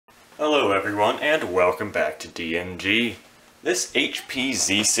Hello everyone, and welcome back to DMG. This HP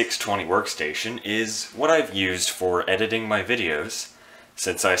Z620 workstation is what I've used for editing my videos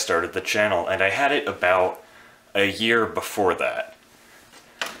since I started the channel, and I had it about a year before that.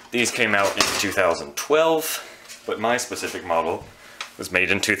 These came out in 2012, but my specific model was made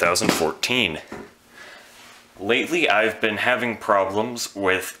in 2014. Lately I've been having problems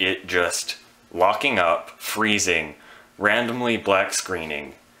with it just locking up, freezing, randomly black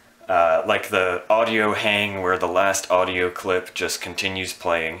screening. Like the audio hang where the last audio clip just continues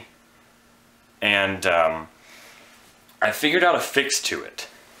playing. And I figured out a fix to it.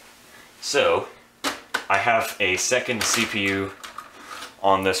 So I have a second CPU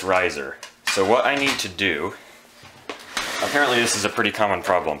on this riser. So what I need to do, apparently this is a pretty common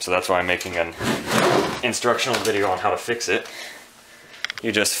problem, so that's why I'm making an instructional video on how to fix it.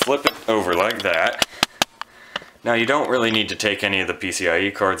 You just flip it over like that. Now you don't really need to take any of the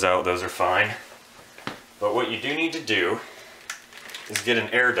PCIe cards out, those are fine. But what you do need to do is get an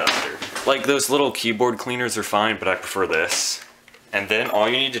air duster. Like those little keyboard cleaners are fine, but I prefer this. And then all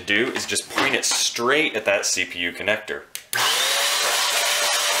you need to do is just point it straight at that CPU connector.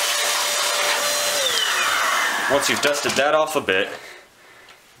 Once you've dusted that off a bit,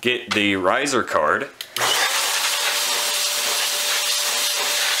 get the riser card.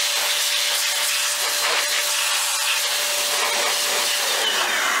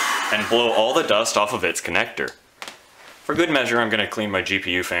 And blow all the dust off of its connector. For good measure, I'm going to clean my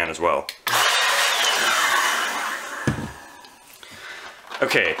GPU fan as well.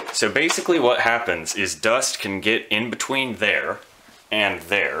 Okay, so basically what happens is dust can get in between there and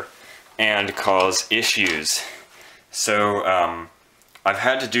cause issues. So I've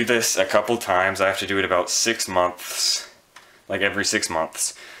had to do this a couple times. I have to do it about 6 months, like every 6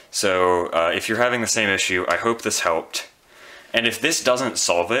 months. So if you're having the same issue, I hope this helped. And if this doesn't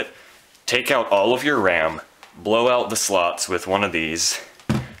solve it, take out all of your RAM, blow out the slots with one of these.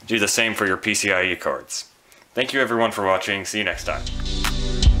 Do the same for your PCIe cards. Thank you everyone for watching. See you next time.